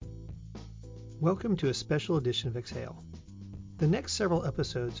Welcome to a special edition of Exhale. The next several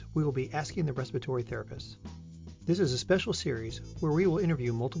episodes, we will be asking the respiratory therapists. This is a special series where we will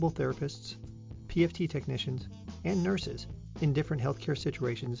interview multiple therapists, PFT technicians, and nurses in different healthcare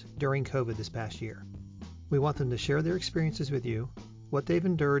situations during COVID this past year. We want them to share their experiences with you, what they've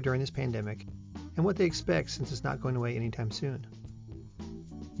endured during this pandemic, and what they expect since it's not going away anytime soon.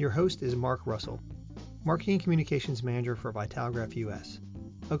 Your host is Mark Russell, Marketing and Communications Manager for Vitalograph US,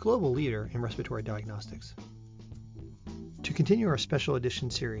 a global leader in respiratory diagnostics. To continue our special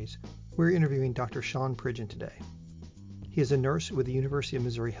edition series, we're interviewing Dr. Sean Pridgeon today. He is a nurse with the University of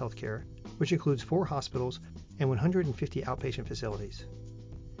Missouri Healthcare, which includes 4 hospitals and 150 outpatient facilities.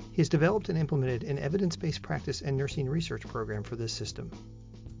 He has developed and implemented an evidence-based practice and nursing research program for this system.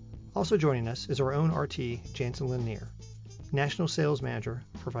 Also joining us is our own RT, Jansen Lanier, National Sales Manager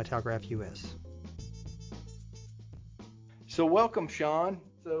for Vitalograph US. So welcome, Sean.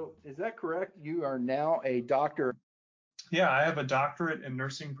 So is that correct? You are now a doctor. Yeah, I have a doctorate in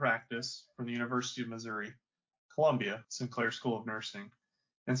nursing practice from the University of Missouri, Columbia, Sinclair School of Nursing.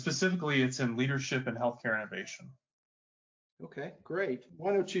 And specifically, it's in leadership and healthcare innovation. Okay, great.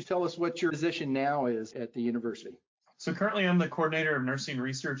 Why don't you tell us what your position now is at the university? So currently, I'm the coordinator of nursing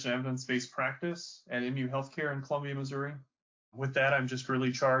research and evidence-based practice at MU Healthcare in Columbia, Missouri. With that, I'm just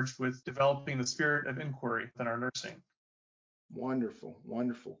really charged with developing the spirit of inquiry within our nursing. Wonderful,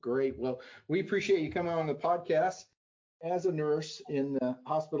 wonderful, great. Well, we appreciate you coming on the podcast. As a nurse in the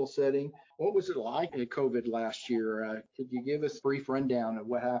hospital setting, what was it like at COVID last year? Could you give us a brief rundown of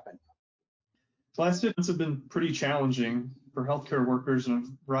what happened? The last 2 months have been pretty challenging for healthcare workers in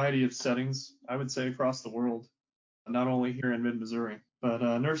a variety of settings, I would say across the world, not only here in mid-Missouri. But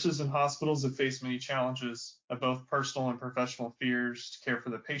nurses in hospitals have faced many challenges of both personal and professional fears to care for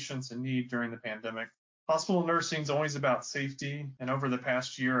the patients in need during the pandemic. Hospital nursing is always about safety, and over the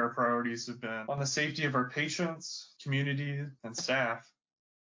past year, our priorities have been on the safety of our patients, community, and staff.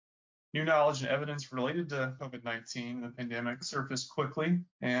 New knowledge and evidence related to COVID-19 and the pandemic surfaced quickly,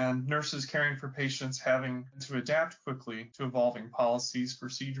 and nurses caring for patients having to adapt quickly to evolving policies,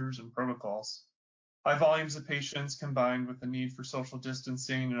 procedures, and protocols. High volumes of patients combined with the need for social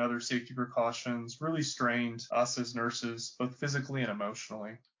distancing and other safety precautions really strained us as nurses, both physically and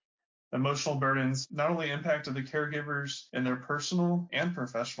emotionally. Emotional burdens not only impacted the caregivers in their personal and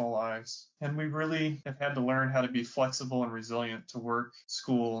professional lives, and we really have had to learn how to be flexible and resilient to work,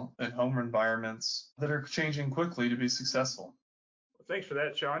 school, and home environments that are changing quickly to be successful. Well, thanks for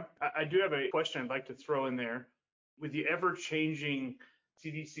that, Sean. I do have a question I'd like to throw in there. With the ever-changing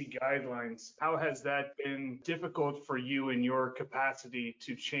CDC guidelines, how has that been difficult for you in your capacity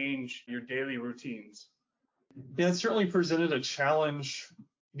to change your daily routines? Yeah, it certainly presented a challenge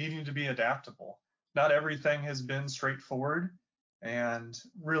needing to be adaptable. Not everything has been straightforward, and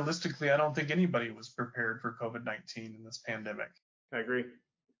realistically, I don't think anybody was prepared for COVID-19 in this pandemic. I agree.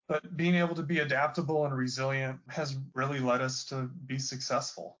 But being able to be adaptable and resilient has really led us to be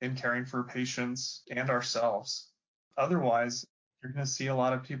successful in caring for patients and ourselves. Otherwise, you're going to see a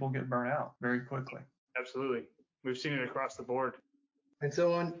lot of people get burnt out very quickly. Absolutely. We've seen it across the board. And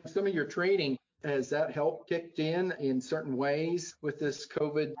so on some of your training, has that help kicked in certain ways with this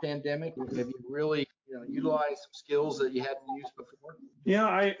COVID pandemic? Have you really utilized some skills that you hadn't used before? Yeah,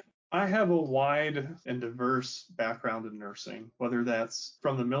 I have a wide and diverse background in nursing, whether that's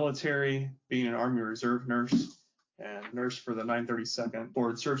from the military, being an Army Reserve nurse and nurse for the 932nd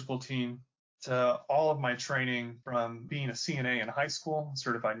Forward Surgical Team, to all of my training from being a CNA in high school,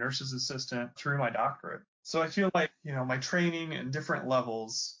 certified nurse's assistant, through my doctorate. So I feel like, my training in different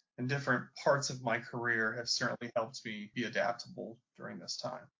levels and different parts of my career have certainly helped me be adaptable during this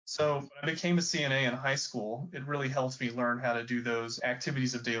time. So when I became a CNA in high school, it really helped me learn how to do those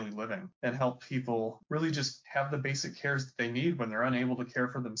activities of daily living and help people really just have the basic cares that they need when they're unable to care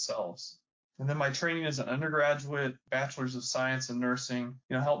for themselves. And then my training as an undergraduate, bachelor's of science in nursing,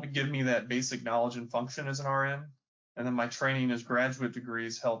 helped give me that basic knowledge and function as an RN. And then my training as graduate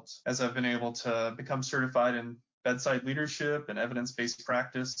degrees helped as I've been able to become certified in bedside leadership and evidence-based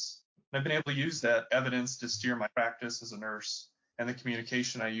practice. And I've been able to use that evidence to steer my practice as a nurse and the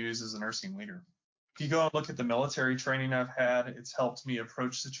communication I use as a nursing leader. If you go and look at the military training I've had, it's helped me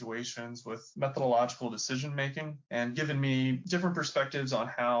approach situations with methodological decision-making and given me different perspectives on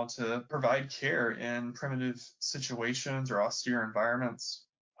how to provide care in primitive situations or austere environments.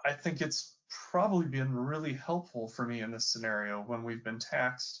 I think it's probably been really helpful for me in this scenario when we've been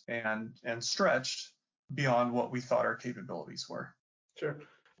taxed and stretched beyond what we thought our capabilities were. Sure.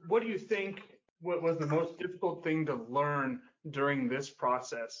 What do you think what was the most difficult thing to learn during this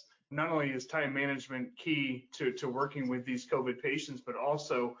process? Not only is time management key to working with these COVID patients, but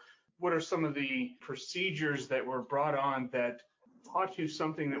also what are some of the procedures that were brought on that taught you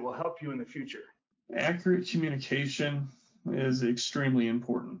something that will help you in the future? Accurate communication is extremely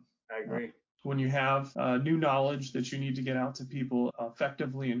important. I agree. When you have new knowledge that you need to get out to people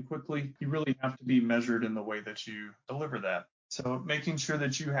effectively and quickly, you really have to be measured in the way that you deliver that. So making sure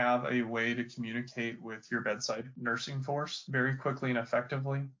that you have a way to communicate with your bedside nursing force very quickly and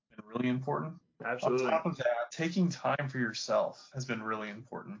effectively is really important. Absolutely. On top of that, taking time for yourself has been really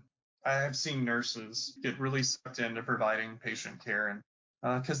important. I have seen nurses get really sucked into providing patient care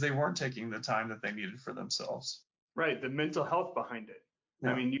and because they weren't taking the time that they needed for themselves. Right, the mental health behind it. Yeah.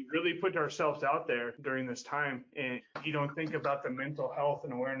 I mean, you really put ourselves out there during this time, and you don't think about the mental health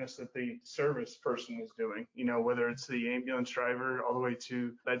and awareness that the service person is doing, you know, whether it's the ambulance driver all the way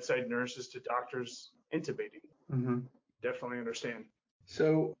to bedside nurses to doctors intubating. Mm-hmm. Definitely understand.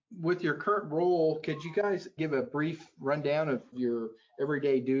 So with your current role, could you guys give a brief rundown of your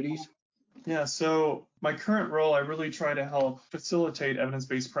everyday duties? Yeah, so my current role, I really try to help facilitate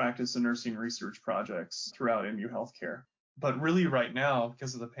evidence-based practice and nursing research projects throughout MU Healthcare. But really right now,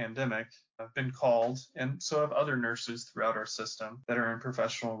 because of the pandemic, I've been called, and so have other nurses throughout our system that are in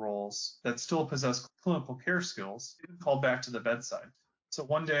professional roles that still possess clinical care skills, called back to the bedside. So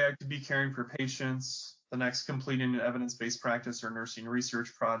one day I could be caring for patients, the next completing an evidence-based practice or nursing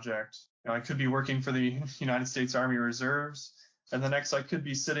research project. You know, I could be working for the United States Army Reserves, and the next I could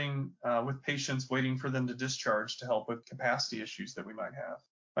be sitting with patients waiting for them to discharge to help with capacity issues that we might have.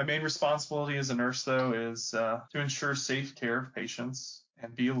 My main responsibility as a nurse, though, is to ensure safe care of patients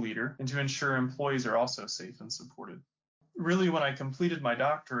and be a leader, and to ensure employees are also safe and supported. Really, when I completed my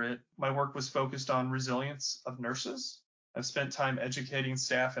doctorate, my work was focused on resilience of nurses. I've spent time educating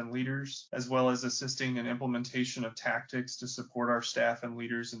staff and leaders, as well as assisting in implementation of tactics to support our staff and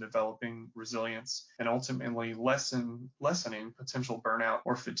leaders in developing resilience and ultimately lessening potential burnout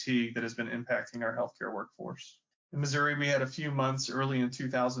or fatigue that has been impacting our healthcare workforce. In Missouri, we had a few months early in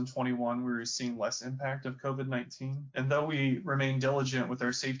 2021 we were seeing less impact of COVID-19. And though we remain diligent with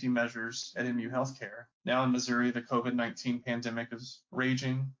our safety measures at MU Healthcare, now in Missouri, the COVID-19 pandemic is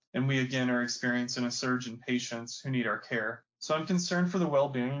raging, and we again are experiencing a surge in patients who need our care. So I'm concerned for the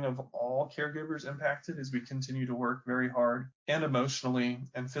well-being of all caregivers impacted as we continue to work very hard and emotionally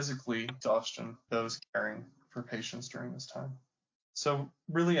and physically exhaustion those caring for patients during this time. So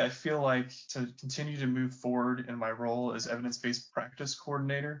really, I feel like to continue to move forward in my role as evidence-based practice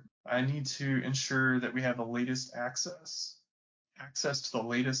coordinator, I need to ensure that we have the latest access to the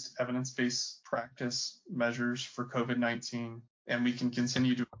latest evidence-based practice measures for COVID-19, and we can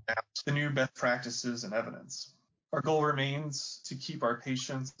continue to adapt the new best practices and evidence. Our goal remains to keep our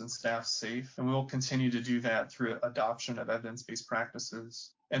patients and staff safe, and we will continue to do that through adoption of evidence-based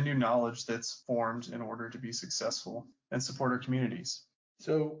practices and new knowledge that's formed in order to be successful and support our communities.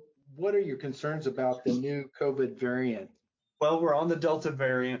 So what are your concerns about the new COVID variant? Well, we're on the Delta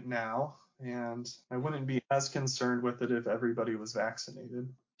variant now, and I wouldn't be as concerned with it if everybody was vaccinated.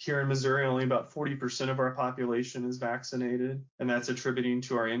 Here in Missouri, only about 40% of our population is vaccinated, and that's attributing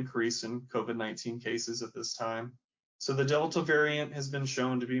to our increase in COVID-19 cases at this time. So the Delta variant has been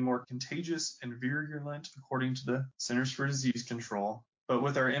shown to be more contagious and virulent, according to the Centers for Disease Control. But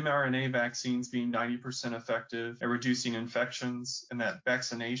with our mRNA vaccines being 90% effective at reducing infections, and that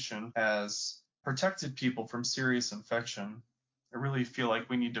vaccination has protected people from serious infection, I really feel like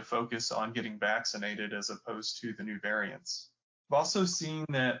we need to focus on getting vaccinated as opposed to the new variants. I've also seen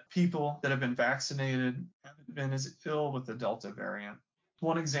that people that have been vaccinated haven't been as ill with the Delta variant.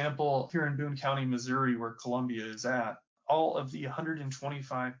 One example here in Boone County, Missouri, where Columbia is at, all of the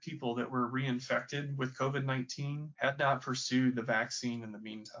 125 people that were reinfected with COVID-19 had not pursued the vaccine in the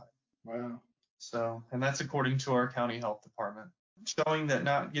meantime. Wow. So, and that's according to our county health department, showing that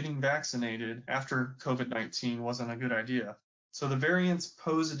not getting vaccinated after COVID-19 wasn't a good idea. So the variants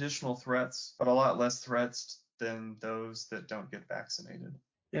pose additional threats, but a lot less threats than those that don't get vaccinated.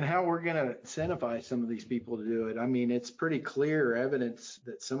 And how we're going to incentivize some of these people to do it. I mean, it's pretty clear evidence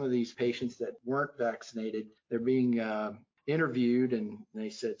that some of these patients that weren't vaccinated, they're being interviewed and they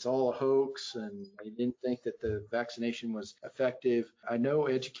said it's all a hoax and they didn't think that the vaccination was effective. I know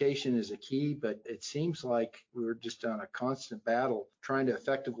education is a key, but it seems like we're just on a constant battle trying to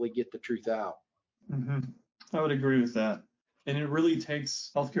effectively get the truth out. Mm-hmm. I would agree with that. And it really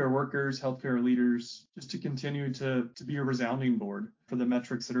takes healthcare workers, healthcare leaders, just to continue to be a resounding board for the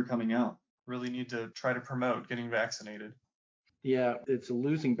metrics that are coming out. Really need to try to promote getting vaccinated. Yeah, it's a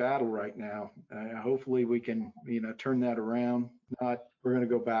losing battle right now. Hopefully we can, turn that around. Not, we're going to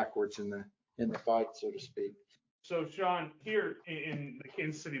go backwards in the fight, so to speak. So, Sean, here in the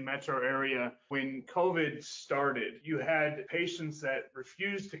Kansas City metro area, when COVID started, you had patients that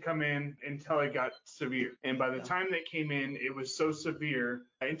refused to come in until it got severe. And by the time they came in, it was so severe,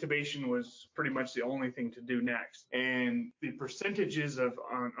 intubation was pretty much the only thing to do next. And the percentages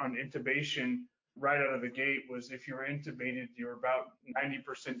on intubation right out of the gate was if you were intubated, you were about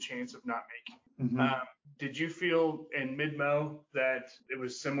 90% chance of not making it. Mm-hmm. Did you feel in mid-Mo that it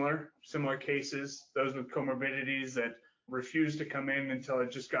was similar cases, those with comorbidities that refused to come in until it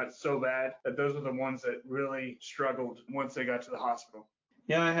just got so bad that those were the ones that really struggled once they got to the hospital?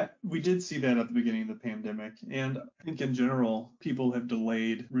 Yeah, we did see that at the beginning of the pandemic. And I think in general, people have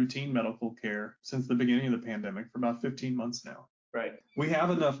delayed routine medical care since the beginning of the pandemic for about 15 months now. Right. We have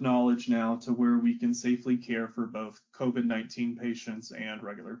enough knowledge now to where we can safely care for both COVID-19 patients and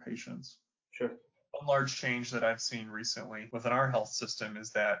regular patients. Sure. One large change that I've seen recently within our health system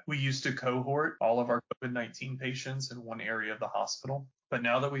is that we used to cohort all of our COVID-19 patients in one area of the hospital. But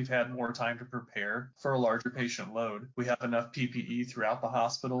now that we've had more time to prepare for a larger patient load, we have enough PPE throughout the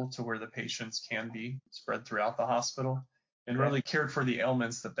hospital to where the patients can be spread throughout the hospital and really cared for the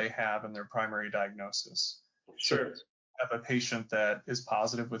ailments that they have in their primary diagnosis. Sure. So have a patient that is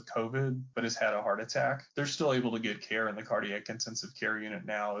positive with COVID but has had a heart attack, they're still able to get care in the cardiac intensive care unit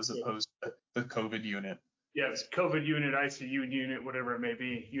now as opposed to the COVID unit. Yes, COVID unit, ICU unit, whatever it may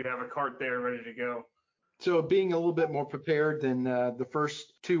be. You have a cart there ready to go. So being a little bit more prepared than the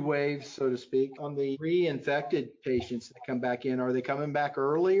first two waves, so to speak, on the reinfected patients that come back in, are they coming back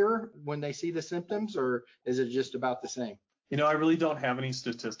earlier when they see the symptoms, or is it just about the same? I really don't have any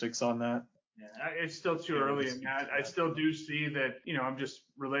statistics on that. Yeah, it's still too early in that. I still do see that, I'm just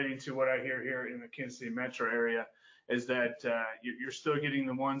relating to what I hear here in the Kansas City metro area, is that you're still getting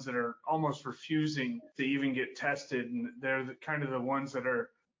the ones that are almost refusing to even get tested. And they're kind of the ones that are,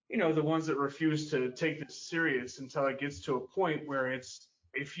 the ones that refuse to take this serious until it gets to a point where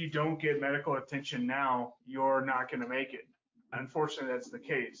if you don't get medical attention now, you're not going to make it. Unfortunately, that's the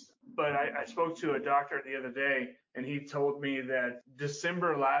case. But I spoke to a doctor the other day, and he told me that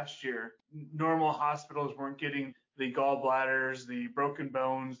December last year, normal hospitals weren't getting the gallbladders, the broken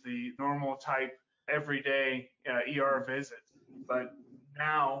bones, the normal type everyday ER visit. But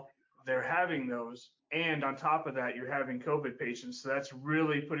now they're having those. And on top of that, you're having COVID patients. So that's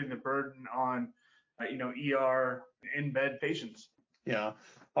really putting the burden on, ER in-bed patients. Yeah,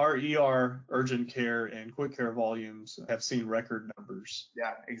 our ER urgent care and quick care volumes have seen record numbers.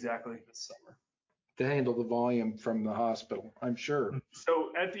 Yeah, exactly. This summer. To handle the volume from the hospital, I'm sure.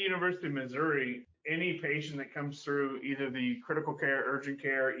 So at the University of Missouri, any patient that comes through either the critical care, urgent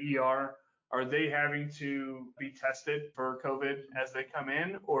care, ER, are they having to be tested for COVID as they come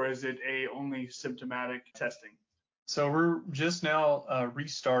in, or is it only symptomatic testing? So we're just now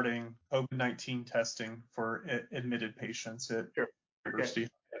restarting COVID-19 testing for admitted patients at University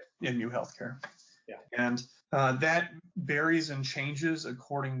MU Healthcare. Yeah. And that varies and changes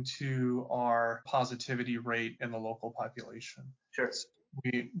according to our positivity rate in the local population. Sure. So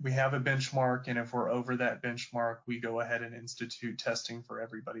we have a benchmark, and if we're over that benchmark, we go ahead and institute testing for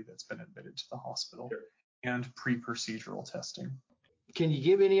everybody that's been admitted to the hospital and pre-procedural testing. Can you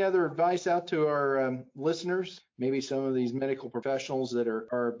give any other advice out to our listeners? Maybe some of these medical professionals that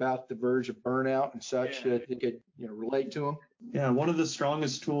are about the verge of burnout and such that they could relate to them? Yeah, one of the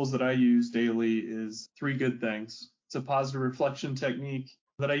strongest tools that I use daily is 3 good things. It's a positive reflection technique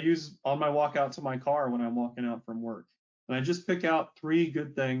that I use on my walk out to my car when I'm walking out from work. And I just pick out 3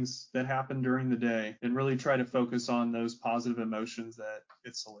 good things that happen during the day and really try to focus on those positive emotions that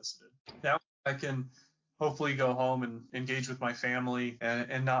it solicited. That way I can hopefully go home and engage with my family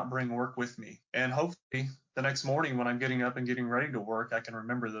and not bring work with me. And hopefully the next morning when I'm getting up and getting ready to work, I can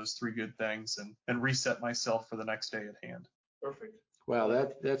remember those 3 good things and reset myself for the next day at hand. Perfect. Wow,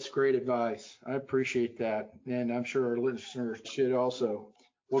 that's great advice. I appreciate that. And I'm sure our listeners should also.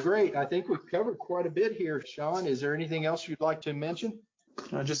 Well, great. I think we've covered quite a bit here, Sean. Is there anything else you'd like to mention?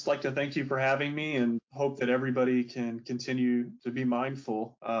 I'd just like to thank you for having me and hope that everybody can continue to be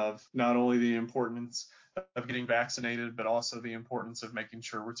mindful of not only the importance of getting vaccinated, but also the importance of making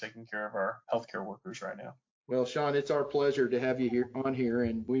sure we're taking care of our healthcare workers right now. Well, Sean, it's our pleasure to have you on here,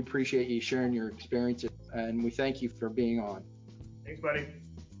 and we appreciate you sharing your experiences, and we thank you for being on. Thanks, buddy.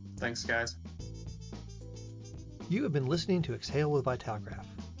 Thanks, guys. You have been listening to Exhale with Vitalgraph.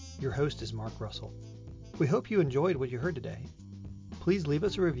 Your host is Mark Russell. We hope you enjoyed what you heard today. Please leave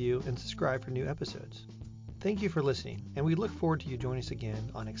us a review and subscribe for new episodes. Thank you for listening, and we look forward to you joining us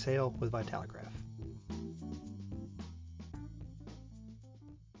again on Exhale with Vitalgraph.